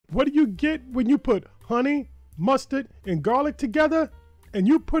what do you get when you put honey, mustard, and garlic together and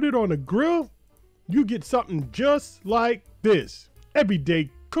you put it on a grill? You get something just like this. Everyday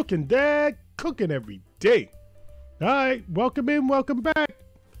cooking, Dad. Cooking every day. All right, welcome in, welcome back.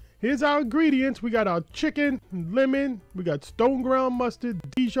 Here's our ingredients. We got our chicken, lemon, we got stone ground mustard,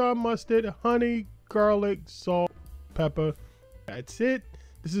 Dijon mustard, honey, garlic, salt, pepper. That's it.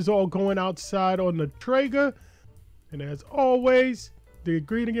 This is all going outside on the Traeger. And as always, the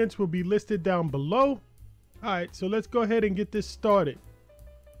ingredients will be listed down below. All right, so let's go ahead and get this started.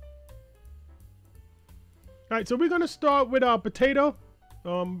 All right, so we're gonna start with our potato.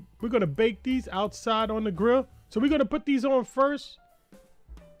 We're gonna bake these outside on the grill. So we're gonna put these on first.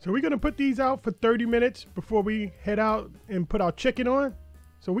 So we're gonna put these out for 30 minutes before we head out and put our chicken on.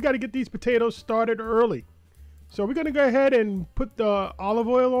 So we gotta get these potatoes started early. So we're gonna go ahead and put the olive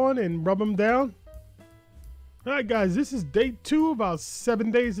oil on and rub them down. All right, guys, this is day 2 of our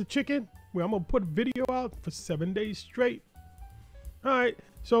 7 days of chicken. Where I'm gonna put a video out for 7 days straight. All right,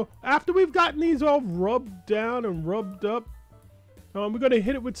 so after we've gotten these all rubbed down and rubbed up, we're gonna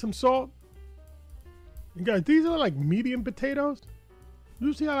hit it with some salt. And guys, these are like medium potatoes.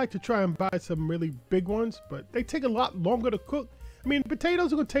 Usually I like to try and buy some really big ones, but they take a lot longer to cook. I mean,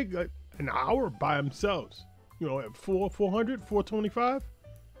 potatoes are gonna take like an hour by themselves. You know, at 400, 425.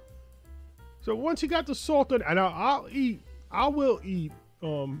 So once you got the salt on, and I will eat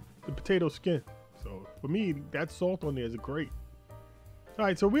the potato skin. So for me, that salt on there is great. All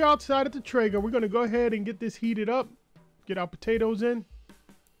right, so we're outside at the Traeger. We're gonna go ahead and get this heated up. Get our potatoes in.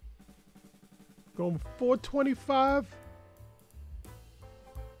 Going 425.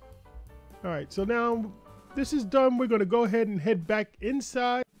 All right, so now this is done. We're gonna go ahead and head back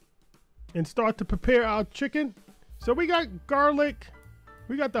inside and start to prepare our chicken. So we got garlic,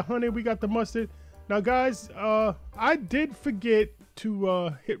 we got the honey, we got the mustard. Now guys, I did forget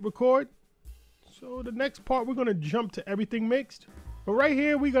to hit record. So the next part, we're gonna jump to everything mixed. But right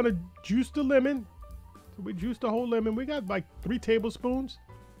here, we're gonna juice the lemon. So we juiced the whole lemon. We got like 3 tablespoons.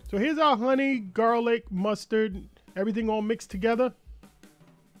 So here's our honey, garlic, mustard, everything all mixed together.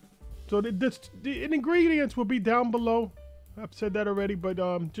 So the ingredients will be down below. I've said that already, but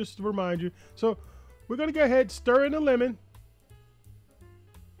just to remind you. So we're gonna go ahead, stir in the lemon.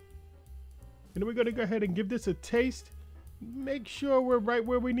 And then we're gonna go ahead and give this a taste. Make sure we're right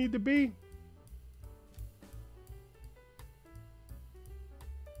where we need to be.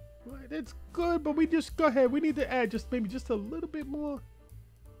 Right, it's good, but we just go ahead. We need to add maybe just a little bit more.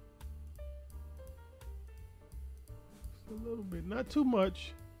 Just a little bit, not too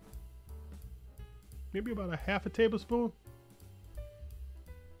much. Maybe about a half a tablespoon.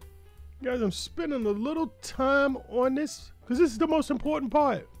 Guys, I'm spending a little time on this because this is the most important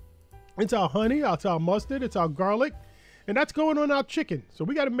part. It's our honey, it's our mustard, it's our garlic, and that's going on our chicken. So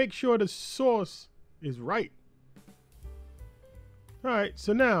we got to make sure the sauce is right. All right,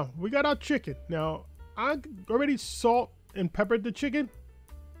 so now we got our chicken. Now, I already salt and peppered the chicken,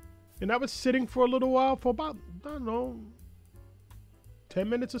 and that was sitting for a little while, for about, I don't know, 10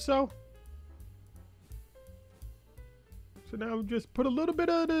 minutes or so. So now we just put a little bit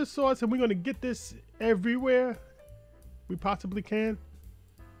of the sauce, and we're gonna get this everywhere we possibly can.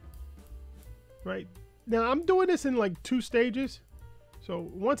 Right now, I'm doing this in like 2 stages.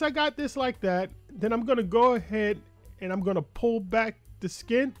 So once I got this like that, then I'm gonna go ahead and I'm gonna pull back the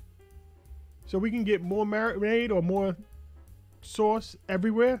skin so we can get more marinade or more sauce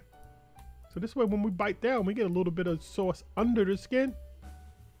everywhere. So this way, when we bite down, we get a little bit of sauce under the skin.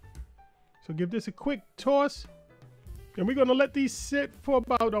 So give this a quick toss. And we're gonna let these sit for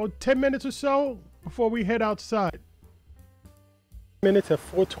about 10 minutes or so before we head outside. Minutes at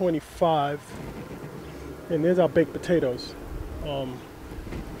 425. And there's our baked potatoes.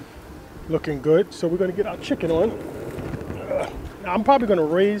 Looking good. So we're gonna get our chicken on. Now I'm probably gonna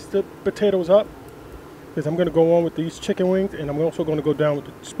raise the potatoes up because I'm gonna go on with these chicken wings, and I'm also gonna go down with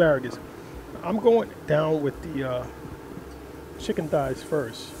the asparagus. I'm going down with the chicken thighs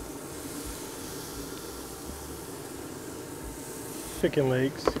first. Chicken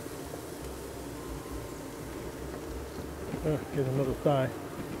legs. Get another thigh.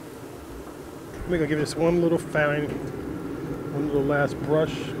 We're gonna give this one little last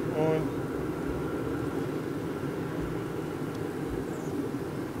brush on.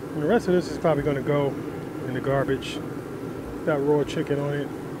 And the rest of this is probably gonna go in the garbage. Got raw chicken on it.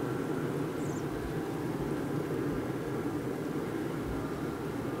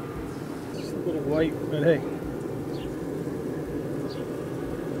 Just a little white, but hey.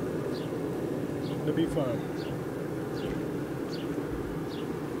 It'll be fine.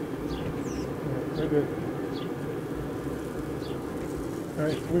 Very good. All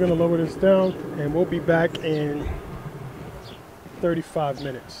right, so we're gonna lower this down and we'll be back in 35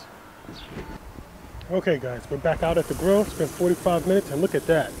 minutes. Okay guys, we're back out at the grill. It's been 45 minutes and look at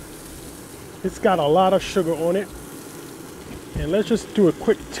that. It's got a lot of sugar on it. And let's just do a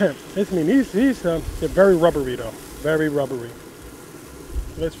quick temp. These they're very rubbery though, very rubbery.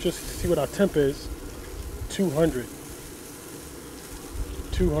 Let's just see what our temp is. 200.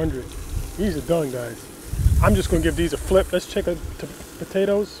 200. These are done, guys. I'm just gonna give these a flip. Let's check the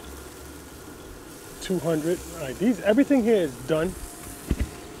potatoes. 200. All right, everything here is done.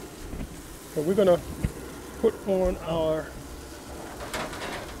 So we're gonna put on our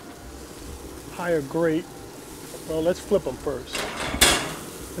higher grate. Well, let's flip them first.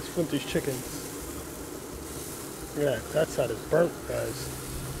 Let's flip these chickens. Look at that. That side is burnt, guys.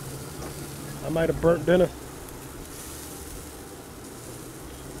 I might have burnt dinner.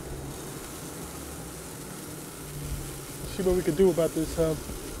 Let's see what we could do about this.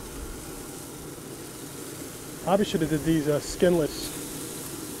 Probably should have did these skinless.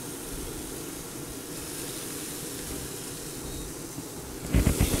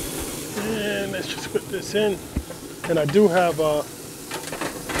 And let's just put this in. And I do have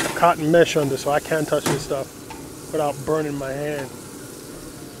cotton mesh under, so I can touch this stuff without burning my hand.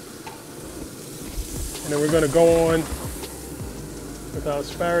 And then we're going to go on with our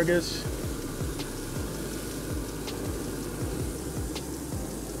asparagus.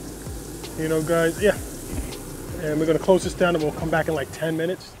 You know, guys, yeah. And we're going to close this down and we'll come back in like 10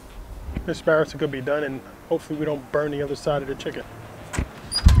 minutes. The asparagus are going to be done and hopefully we don't burn the other side of the chicken.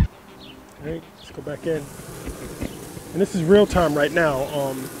 All right, let's go back in. And this is real time right now.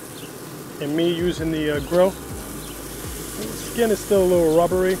 And me using the grill. The skin is still a little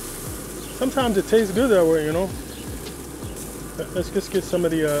rubbery. Sometimes it tastes good that way, you know. But let's just get some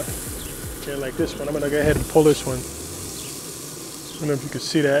of the, yeah, like this one. I'm gonna go ahead and pull this one. I don't know if you can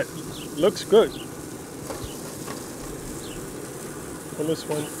see that. Looks good. Pull this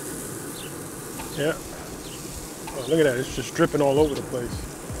one. Yeah. Oh, look at that. It's just dripping all over the place.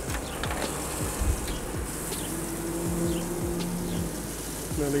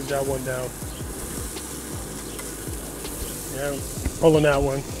 I'm gonna leave that one down. Yeah, pulling that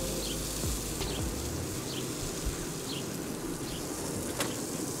one.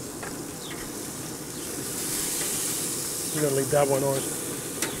 I'm gonna leave that one on.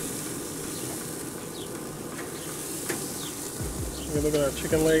 We're looking at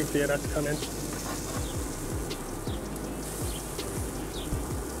chicken legs. Yeah, that's coming.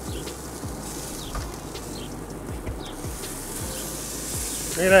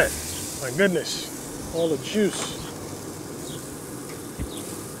 Look at that. My goodness. All the juice.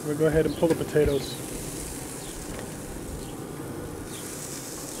 We'll go ahead and pull the potatoes.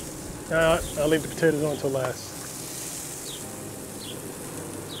 I'll leave the potatoes on until last.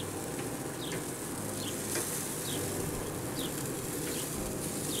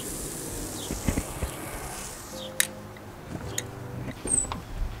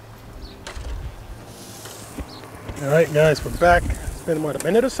 All right, guys, we're back. It's been what, a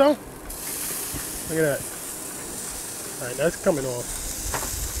minute or so? Look at that. All right, that's coming off.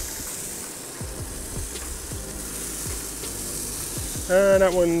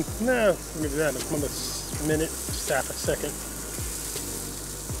 That one, nah, give that another minute, just half a second.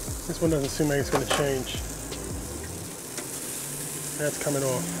 This one doesn't seem like it's going to change. That's coming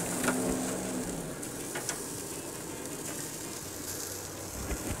off.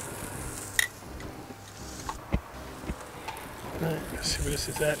 Alright, let's see where this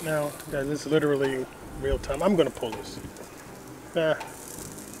is at now. Guys, this is literally real time. I'm going to pull this. Nah,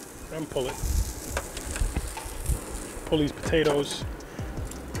 I'm pull it. Pull these potatoes.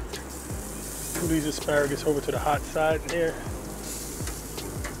 Move these asparagus over to the hot side there.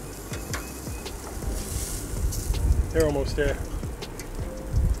 They're almost there.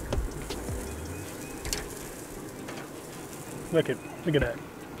 Look at that.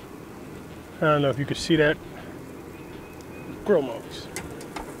 I don't know if you can see that. Grill modes.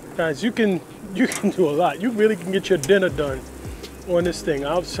 Guys, you can do a lot. You really can get your dinner done on this thing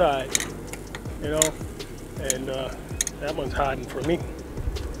outside, you know. And that one's hiding from me.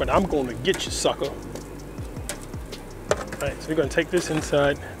 But I'm going to get you, sucker. All right, so we're going to take this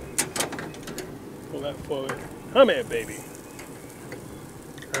inside. Pull that forward. Come here, baby.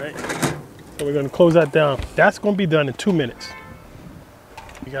 All right, so we're going to close that down. That's going to be done in 2 minutes.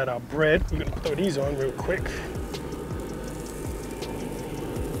 We got our bread. We're going to throw these on real quick.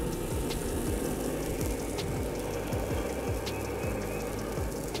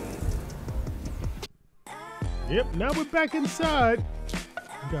 Yep, now we're back inside.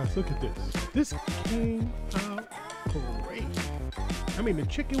 Guys, look at this. This came out great. I mean, the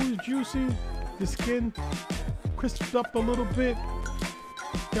chicken was juicy. The skin crisped up a little bit.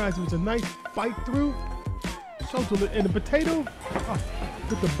 Guys, it was a nice bite through. So delicious. And the potato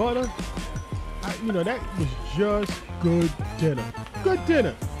with the butter, you know, that was just good dinner. Good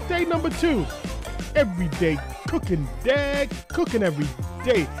dinner. Day number 2. Every day cooking, Dad. Cooking every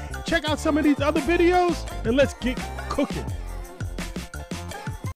day. Check out some of these other videos and let's get cooking.